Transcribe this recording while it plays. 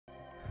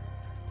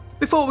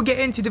Before we get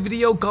into the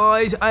video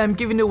guys, I am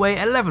giving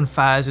away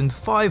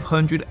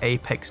 11,500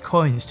 Apex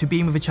coins. To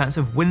be in with a chance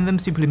of winning them,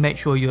 simply make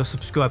sure you're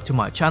subscribed to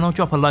my channel,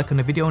 drop a like on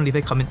the video and leave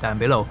a comment down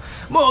below.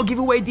 More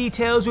giveaway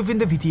details within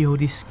the video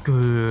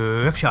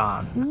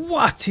description.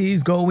 What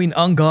is going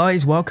on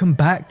guys? Welcome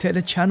back to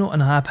the channel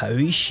and I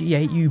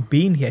appreciate you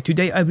being here.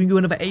 Today I bring you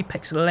another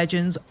Apex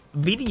Legends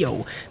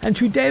video, and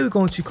today we're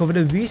going to cover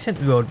the recent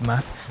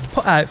roadmap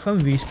put out from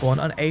Respawn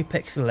on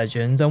Apex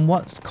Legends and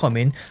what's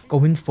coming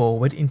going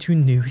forward into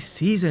new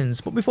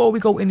seasons. But before we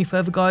go any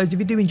further guys, if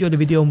you do enjoy the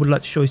video and would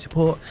like to show your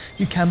support,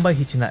 you can by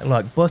hitting that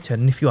like button.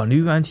 And if you are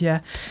new around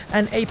here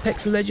and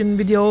Apex Legends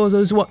videos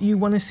is what you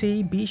want to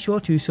see, be sure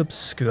to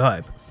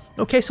subscribe.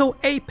 Okay, so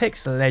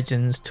Apex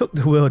Legends took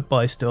the world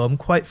by storm,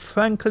 quite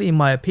frankly in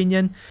my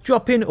opinion,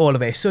 dropping all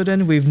of a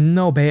sudden with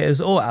no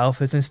betas or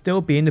alphas and still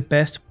being the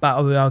best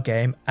battle royale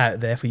game out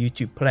there for you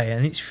to play.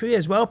 And it's free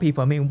as well,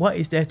 people. I mean, what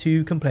is there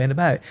to complain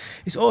about?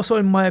 It's also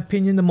in my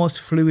opinion the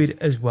most fluid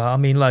as well. I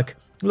mean, like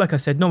I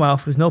said, no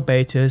alphas, no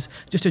betas,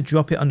 just to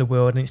drop it on the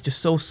world, and it's just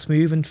so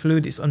smooth and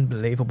fluid, it's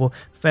unbelievable.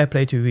 Fair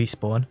play to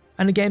Respawn.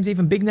 And the game's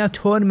even big now.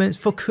 Tournaments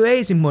for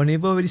crazy money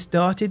have already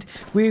started,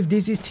 with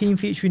Dizzy's team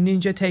featuring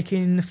Ninja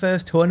taking the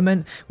first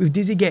tournament, with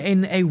Dizzy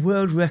getting a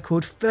world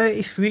record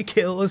 33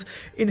 kills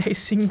in a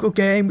single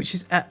game, which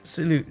is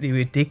absolutely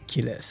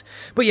ridiculous.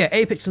 But yeah,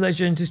 Apex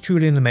Legends is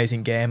truly an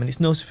amazing game, and it's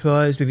no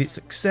surprise with its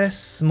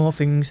success, more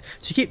things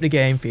to keep the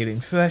game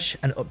feeling fresh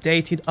and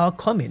updated are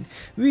coming.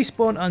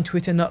 Respawn on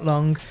Twitter not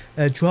long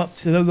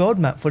dropped the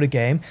roadmap for the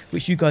game,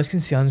 which you guys can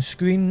see on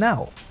screen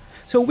now.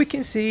 So we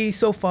can see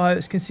so far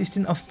it's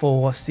consisting of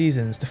 4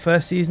 seasons. The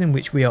first season, in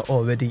which we are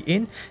already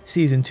in,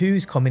 season 2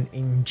 is coming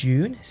in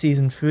June,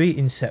 season 3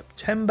 in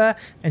September,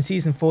 and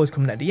season 4 is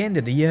coming at the end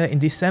of the year in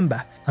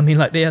December. I mean,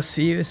 like, they are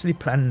seriously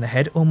planning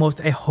ahead,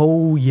 almost a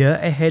whole year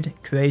ahead.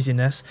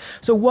 Craziness.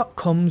 So what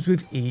comes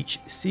with each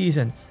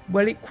season?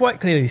 Well, it quite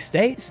clearly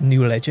states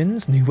new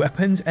legends, new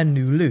weapons and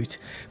new loot,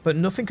 but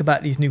nothing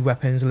about these new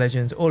weapons,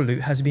 legends or loot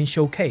has been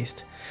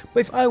showcased. But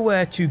if I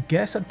were to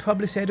guess, I'd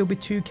probably say there'll be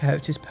 2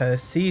 characters per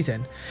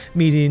season,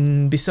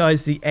 meaning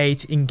besides the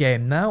 8 in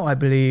game now, I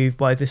believe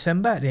by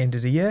December at the end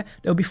of the year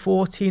there'll be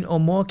 14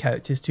 or more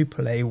characters to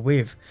play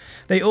with.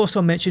 They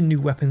also mentioned new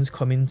weapons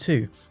coming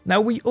too.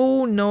 Now we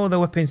all know the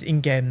weapons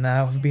in game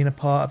now have been a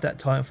part of that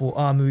Titanfall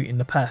armory in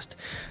the past.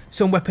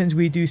 Some weapons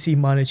we do see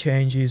minor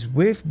changes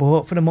with,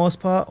 but for the most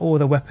part all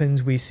the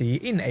weapons we see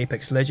in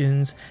Apex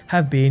Legends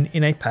have been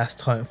in a past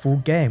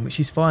Titanfall game, which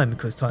is fine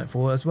because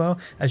Titanfall, as well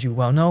as you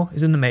well know,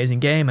 is an amazing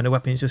game and the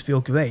weapons just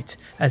feel great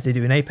as they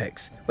do in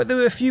Apex. But there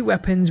are a few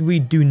weapons we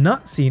do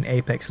not see in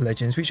Apex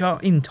Legends which are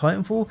in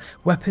Titanfall,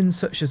 weapons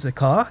such as the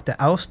car,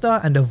 the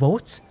All-Star and the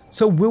Vault.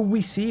 So will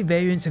we see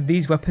variants of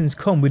these weapons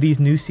come with these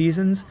new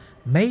seasons?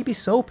 Maybe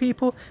so,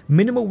 people.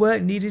 Minimal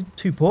work needed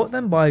to port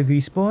them by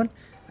Respawn,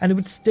 and it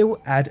would still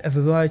add a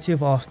variety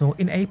of arsenal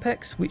in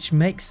Apex, which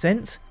makes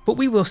sense. But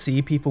we will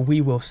see, people,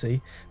 we will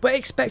see. But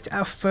expect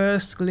our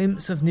first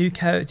glimpse of new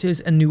characters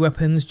and new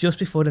weapons just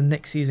before the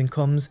next season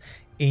comes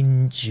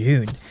in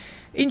June.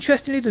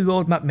 Interestingly, the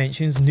roadmap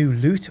mentions new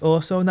loot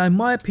also. Now in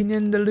my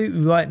opinion, the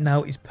loot right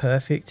now is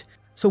perfect.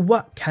 So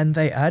what can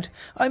they add?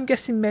 I'm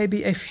guessing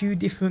maybe a few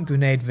different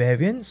grenade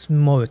variants,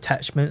 more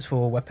attachments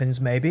for weapons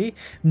maybe,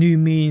 new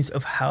means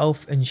of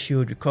health and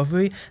shield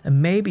recovery,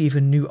 and maybe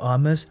even new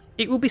armors.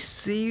 It will be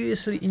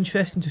seriously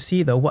interesting to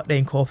see though what they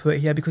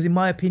incorporate here, because in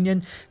my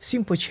opinion,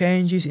 simple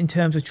changes in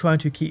terms of trying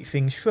to keep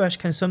things fresh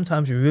can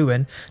sometimes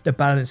ruin the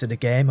balance of the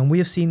game, and we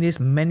have seen this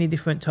many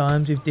different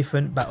times with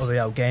different battle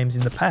royale games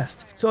in the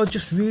past. So I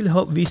just really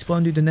hope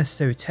Respawn do the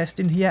necessary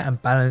testing here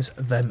and balance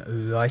them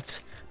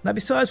right. Now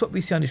besides what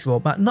we see on this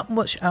roadmap, not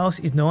much else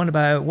is known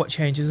about what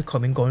changes are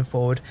coming going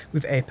forward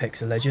with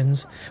Apex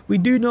Legends. We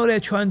do know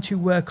they're trying to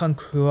work on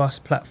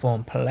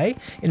cross-platform play.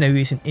 In a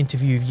recent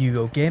interview with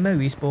Eurogamer,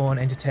 Respawn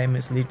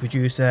Entertainment's lead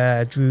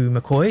producer Drew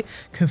McCoy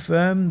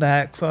confirmed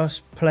that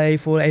cross-play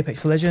for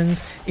Apex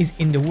Legends is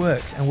in the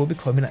works and will be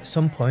coming at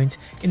some point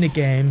in the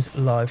game's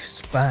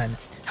lifespan.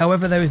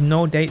 However, there is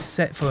no date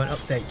set for an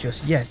update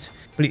just yet,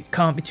 but it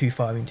can't be too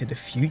far into the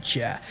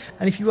future.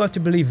 And if you are to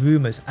believe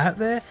rumours out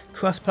there,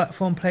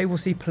 cross-platform play will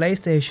see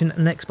PlayStation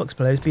and Xbox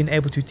players being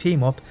able to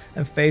team up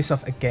and face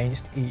off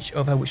against each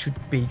other, which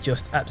would be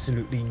just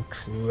absolutely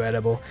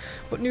incredible.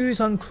 But news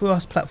on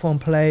cross-platform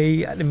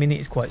play at the minute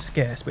is quite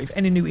scarce, but if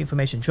any new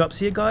information drops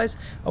here guys,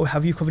 I will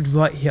have you covered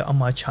right here on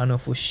my channel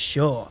for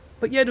sure.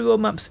 But yeah, the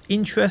roadmap's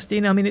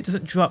interesting. I mean, it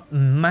doesn't drop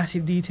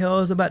massive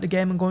details about the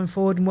game and going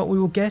forward and what we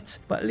will get,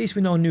 but at least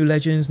we know new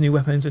legends, new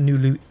weapons and new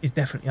loot is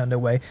definitely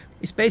underway.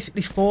 It's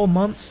basically 4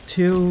 months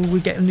till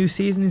we get a new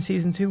season in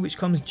season 2, which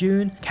comes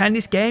June. Can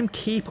this game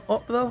keep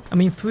up though? I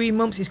mean, 3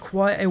 months is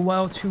quite a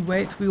while to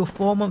wait. 3 or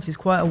 4 months is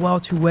quite a while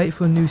to wait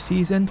for a new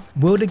season.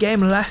 Will the game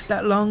last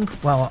that long?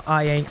 Well,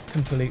 I ain't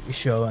completely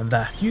sure on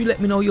that. You let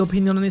me know your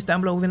opinion on this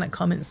down below within that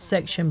comment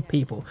section,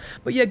 people.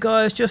 But yeah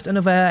guys, just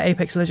another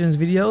Apex Legends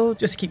video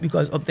just to keep you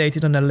guys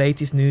updated on the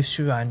latest news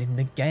surrounding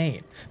the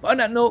game. But on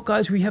that note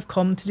guys, we have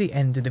come to the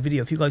end of the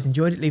video. If you guys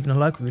enjoyed it, leaving a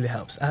like really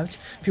helps out.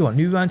 If you are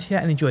new around here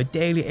and enjoy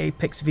daily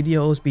Apex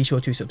videos, be sure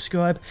to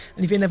subscribe.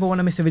 And if you never want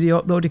to miss a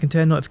video upload, you can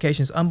turn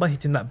notifications on by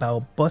hitting that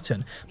bell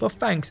button. But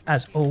thanks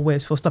as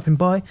always for stopping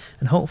by,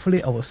 and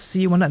hopefully I will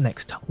see you on that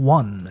next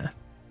one.